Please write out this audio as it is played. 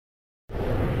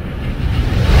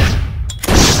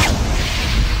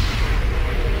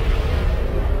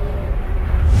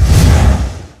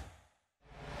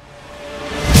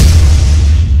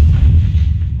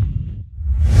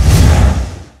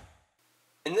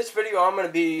this video I'm going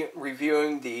to be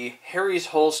reviewing the Harry's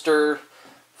holster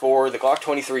for the Glock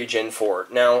 23 Gen 4.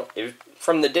 Now,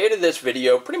 from the date of this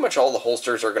video, pretty much all the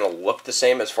holsters are going to look the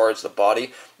same as far as the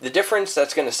body. The difference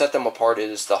that's going to set them apart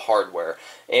is the hardware,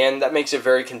 and that makes it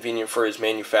very convenient for his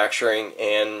manufacturing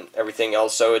and everything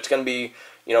else. So it's going to be,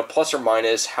 you know, plus or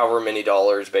minus however many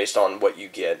dollars based on what you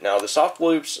get. Now, the soft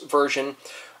loops version,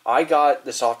 I got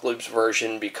the soft loops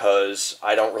version because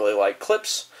I don't really like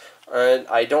clips.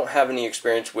 I don't have any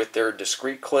experience with their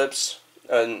discreet clips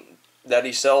that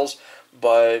he sells,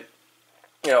 but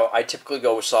you know, I typically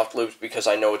go with soft loops because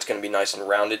I know it's going to be nice and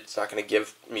rounded. It's not going to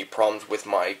give me problems with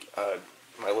my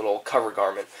my little cover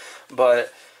garment.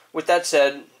 But with that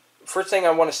said, first thing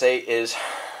I want to say is,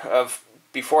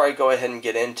 before I go ahead and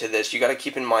get into this, you got to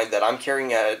keep in mind that I'm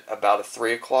carrying at about a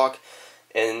 3 o'clock,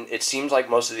 and it seems like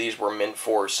most of these were meant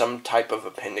for some type of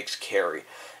appendix carry.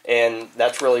 And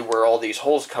that's really where all these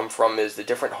holes come from, is the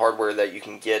different hardware that you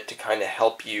can get to kind of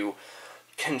help you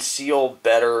conceal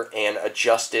better and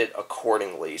adjust it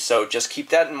accordingly. So just keep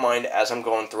that in mind as I'm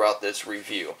going throughout this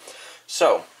review.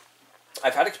 So,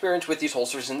 I've had experience with these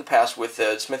holsters in the past with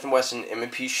the Smith & Wesson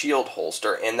M&P Shield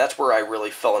holster, and that's where I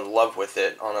really fell in love with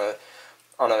it on a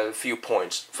few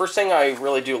points. First thing I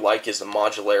really do like is the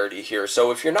modularity here.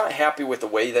 So if you're not happy with the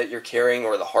way that you're carrying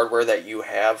or the hardware that you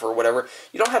have or whatever,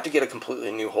 you don't have to get a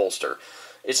completely new holster.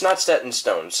 It's not set in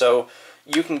stone. So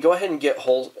you can go ahead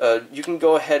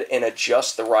and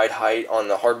adjust the ride height on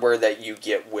the hardware that you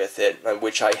get with it,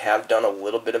 which I have done a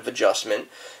little bit of adjustment,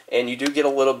 and you do get a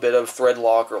little bit of thread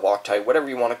lock or Loctite, whatever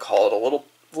you want to call it,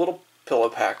 a little pillow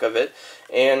pack of it,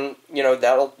 and you know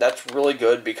that's really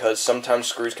good because sometimes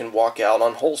screws can walk out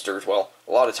on holsters. Well,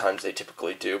 a lot of times they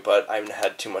typically do, but I haven't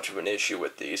had too much of an issue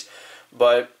with these.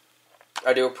 But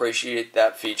I do appreciate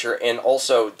that feature, and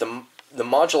also the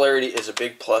modularity is a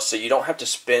big plus, so you don't have to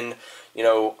spend, you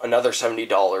know, another $70,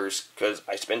 because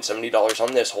I spent $70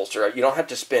 on this holster. You don't have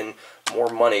to spend more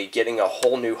money getting a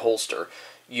whole new holster.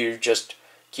 You just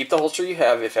keep the holster you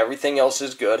have if everything else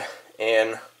is good,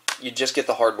 and you just get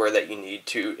the hardware that you need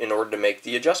to in order to make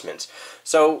the adjustments.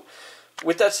 So,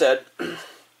 with that said,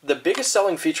 the biggest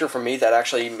selling feature for me that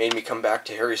actually made me come back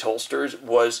to Harry's holsters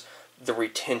was the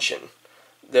retention.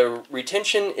 The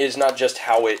retention is not just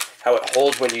how it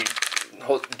holds when you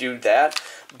do that,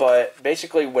 but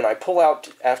basically when I pull out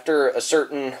after a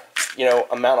certain, you know,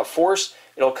 amount of force,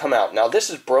 it'll come out. Now this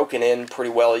is broken in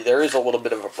pretty well. There is a little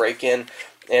bit of a break-in,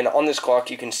 and on this Glock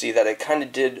you can see that it kind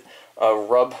of did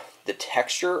rub the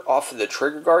texture off of the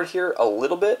trigger guard here a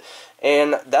little bit,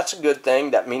 and that's a good thing.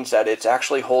 That means that it's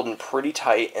actually holding pretty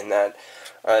tight, and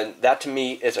that to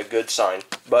me is a good sign.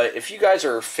 But if you guys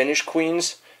are finish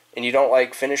queens and you don't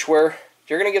like finish wear,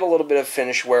 you're going to get a little bit of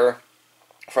finish wear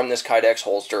from this Kydex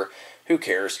holster. Who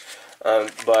cares?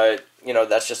 But you know,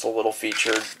 that's just a little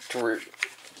feature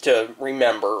to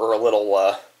remember, or a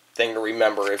little thing to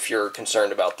remember if you're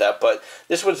concerned about that. But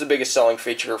this was the biggest selling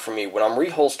feature for me when I'm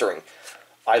reholstering.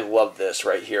 I love this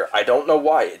right here. I don't know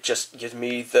why. It just gives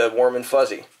me the warm and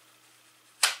fuzzy.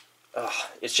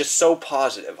 It's just so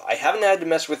positive. I haven't had to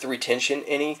mess with the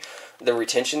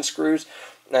retention screws.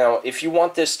 Now, if you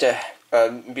want this to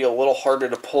be a little harder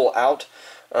to pull out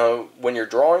when you're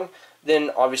drawing, then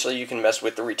obviously you can mess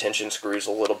with the retention screws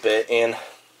a little bit, and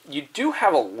you do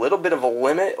have a little bit of a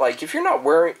limit. Like if you're not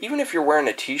wearing, even if you're wearing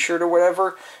a t-shirt or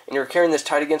whatever, and you're carrying this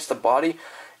tight against the body,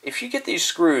 if you get these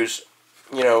screws,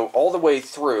 you know, all the way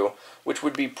through, which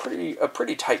would be a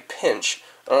pretty tight pinch,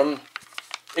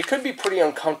 it could be pretty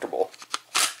uncomfortable.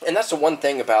 And that's the one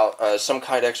thing about some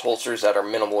Kydex holsters that are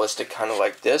minimalistic, kind of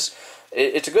like this.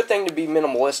 It's a good thing to be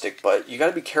minimalistic, but you got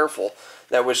to be careful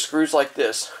that with screws like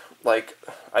this, like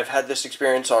I've had this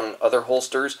experience on other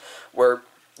holsters where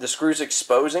the screw's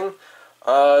exposing,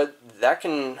 that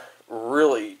can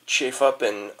really chafe up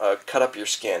and cut up your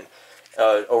skin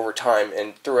over time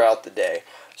and throughout the day.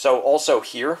 So also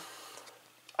here,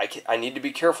 I need to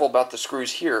be careful about the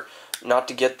screws here, not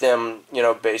to get them, you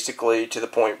know, basically to the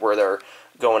point where they're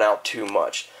going out too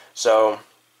much. So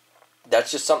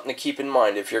that's just something to keep in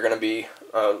mind if you're going to be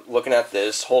looking at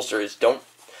this holster. Is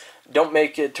don't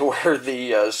make it to where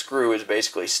the screw is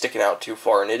basically sticking out too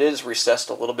far, and it is recessed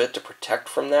a little bit to protect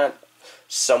from that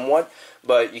somewhat,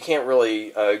 but you can't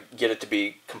really get it to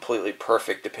be completely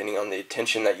perfect depending on the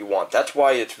tension that you want. That's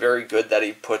why it's very good that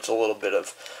he puts a little bit of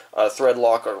thread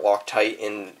lock or Loctite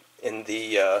in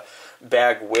the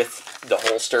bag with the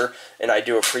holster, and I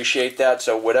do appreciate that.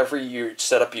 So whatever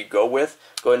setup you go with,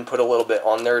 go ahead and put a little bit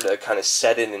on there to kind of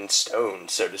set it in stone,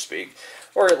 so to speak,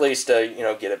 or at least you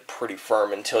know, get it pretty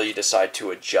firm until you decide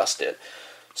to adjust it.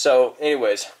 So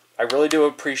anyways, I really do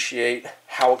appreciate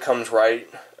how it comes right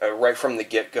from the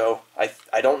get-go.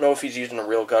 I don't know if he's using a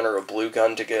real gun or a blue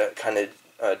gun to get kind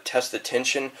of test the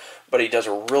tension, but he does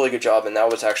a really good job, and that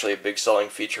was actually a big selling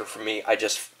feature for me. I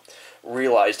just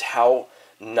realized how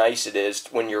nice it is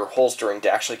when you're holstering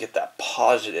to actually get that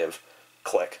positive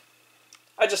click.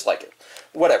 I just like it.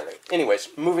 Whatever. Anyways,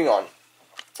 moving on.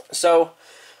 So,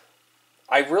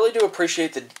 I really do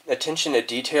appreciate the attention to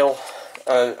detail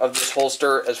of this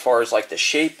holster, as far as like the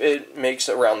shape it makes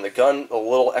around the gun, a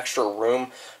little extra room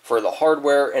for the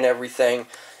hardware and everything.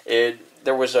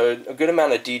 There was a good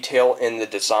amount of detail in the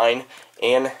design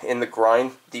and in the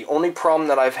grind. The only problem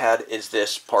that I've had is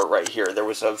this part right here. There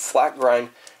was a flat grind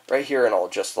right here, and I'll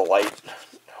adjust the light.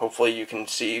 Hopefully you can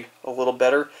see a little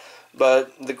better.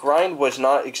 But the grind was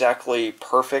not exactly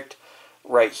perfect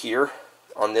right here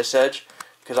on this edge,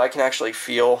 because I can actually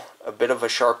feel a bit of a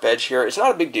sharp edge here. It's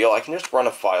not a big deal. I can just run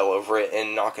a file over it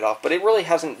and knock it off, but it really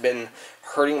hasn't been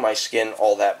hurting my skin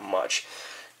all that much.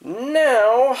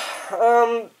 Now,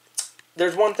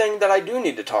 there's one thing that I do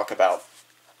need to talk about.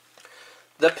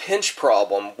 The pinch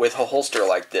problem with a holster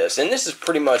like this, and this is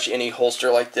pretty much any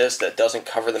holster like this that doesn't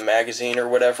cover the magazine or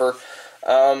whatever.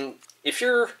 If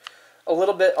you're a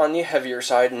little bit on the heavier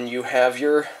side and you have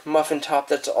your muffin top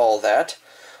that's all that,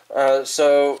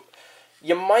 so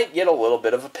you might get a little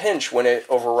bit of a pinch when it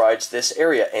overrides this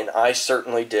area, and I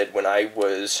certainly did when I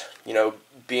was, you know,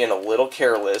 being a little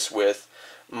careless with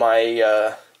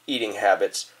my eating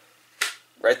habits.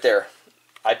 Right there.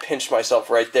 I pinched myself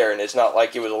right there, and it's not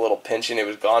like it was a little pinch and it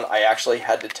was gone. I actually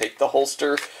had to take the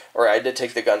holster, or I had to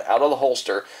take the gun out of the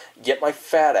holster, get my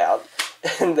fat out,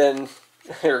 and then,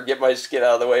 or get my skin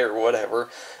out of the way or whatever,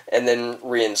 and then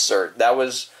reinsert. That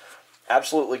was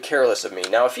absolutely careless of me.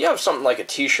 Now, if you have something like a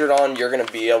t-shirt on, you're going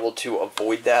to be able to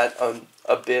avoid that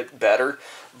a bit better,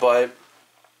 but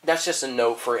that's just a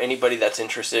note for anybody that's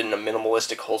interested in a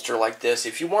minimalistic holster like this.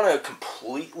 If you want to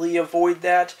completely avoid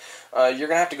that, you're going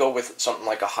to have to go with something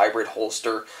like a hybrid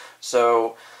holster.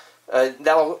 So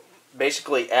that'll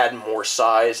basically add more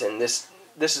size, and this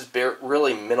is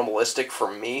really minimalistic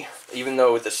for me, even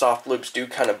though the soft loops do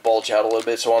kind of bulge out a little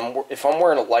bit. So if I'm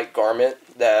wearing a light garment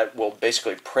that will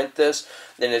basically print this,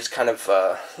 then it's kind of,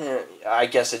 I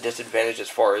guess, a disadvantage as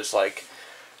far as like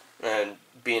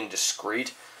being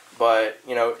discreet. But,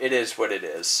 you know, it is what it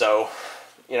is. So,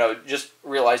 you know, just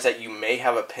realize that you may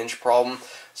have a pinch problem,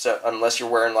 so unless you're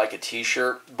wearing like a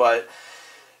t-shirt. But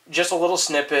just a little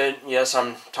snippet. Yes,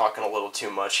 I'm talking a little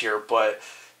too much here, but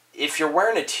if you're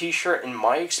wearing a t-shirt, in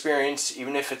my experience,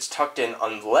 even if it's tucked in,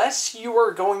 unless you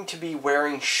are going to be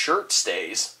wearing shirt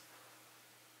stays,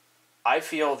 I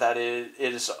feel that it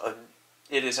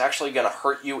is actually going to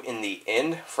hurt you in the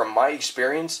end, from my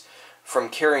experience, from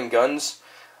carrying guns.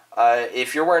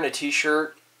 If you're wearing a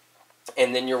t-shirt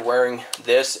and then you're wearing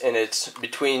this and it's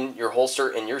between your holster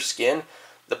and your skin,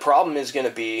 the problem is going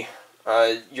to be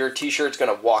your t-shirt's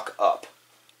going to walk up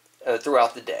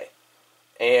throughout the day.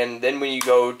 And then when you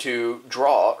go to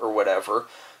draw or whatever,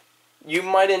 you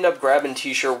might end up grabbing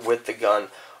t-shirt with the gun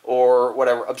or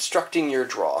whatever, obstructing your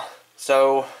draw.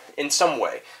 So, in some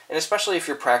way, and especially if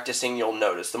you're practicing, you'll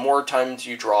notice the more times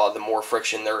you draw, the more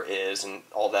friction there is and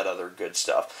all that other good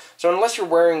stuff. So unless you're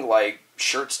wearing like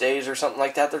shirt stays or something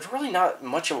like that, there's really not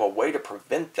much of a way to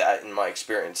prevent that in my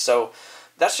experience. So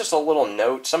that's just a little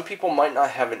note. Some people might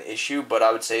not have an issue, but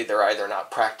I would say they're either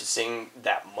not practicing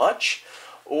that much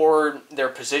or their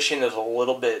position is a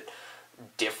little bit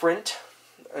different.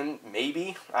 And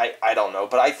maybe, I don't know,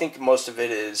 but I think most of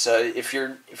it is, if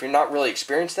you're not really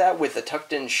experienced that with a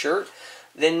tucked-in shirt,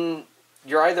 then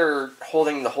you're either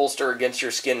holding the holster against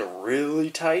your skin really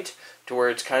tight to where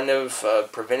it's kind of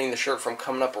preventing the shirt from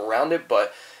coming up around it,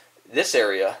 but this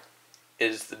area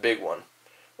is the big one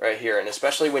right here, and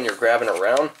especially when you're grabbing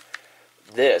around,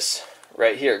 this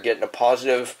right here, getting a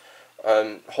positive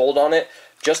hold on it,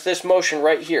 just this motion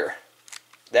right here,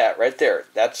 that right there,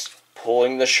 that's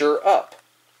pulling the shirt up.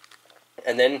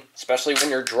 And then, especially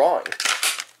when you're drawing.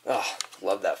 Oh,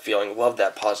 love that feeling. Love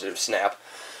that positive snap.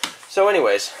 So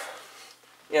anyways,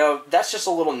 you know, that's just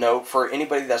a little note for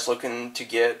anybody that's looking to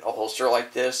get a holster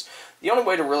like this. The only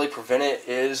way to really prevent it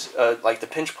is, like the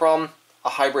pinch problem, a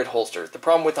hybrid holster. The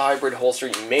problem with the hybrid holster,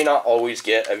 you may not always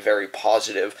get a very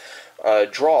positive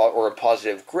draw or a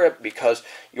positive grip, because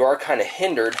you are kind of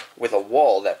hindered with a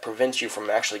wall that prevents you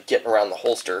from actually getting around the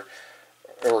holster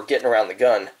or getting around the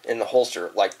gun in the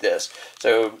holster like this.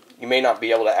 So you may not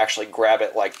be able to actually grab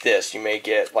it like this. You may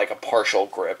get like a partial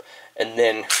grip and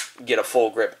then get a full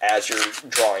grip as you're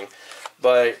drawing.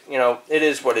 But, you know, it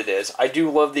is what it is. I do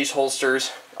love these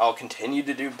holsters. I'll continue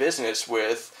to do business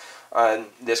with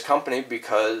this company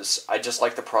because I just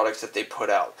like the products that they put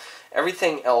out.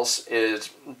 Everything else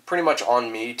is pretty much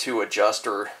on me to adjust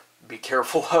or be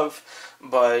careful of,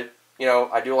 but you know,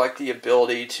 I do like the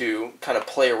ability to kind of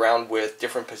play around with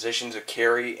different positions of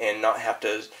carry and not have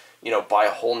to, you know, buy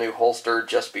a whole new holster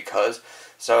just because.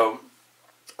 So,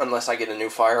 unless I get a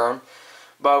new firearm.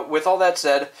 But with all that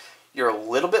said, you're a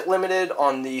little bit limited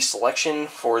on the selection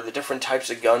for the different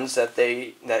types of guns that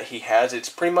he has. It's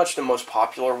pretty much the most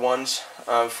popular ones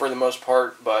for the most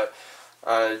part, but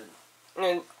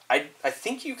and I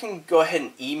think you can go ahead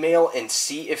and email and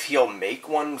see if he'll make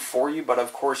one for you, but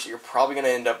of course you're probably going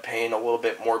to end up paying a little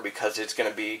bit more because it's going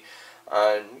to be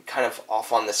kind of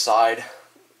off on the side,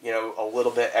 you know, a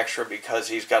little bit extra because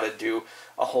he's got to do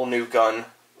a whole new gun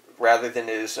rather than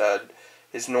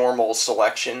his normal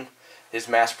selection, his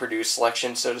mass-produced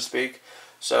selection, so to speak.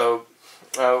 So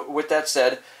with that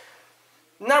said,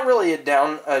 not really a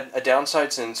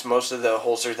downside since most of the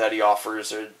holsters that he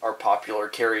offers are popular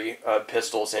carry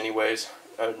pistols anyways,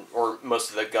 or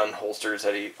most of the gun holsters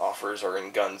that he offers are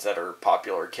in guns that are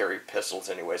popular carry pistols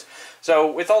anyways.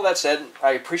 So with all that said,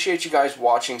 I appreciate you guys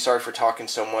watching. Sorry for talking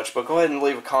so much, but go ahead and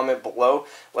leave a comment below.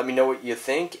 Let me know what you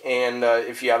think, and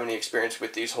if you have any experience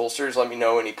with these holsters, let me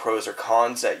know any pros or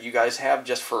cons that you guys have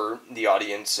just for the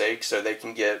audience's sake so they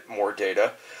can get more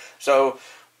data. So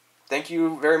thank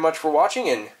you very much for watching,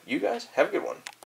 and you guys have a good one.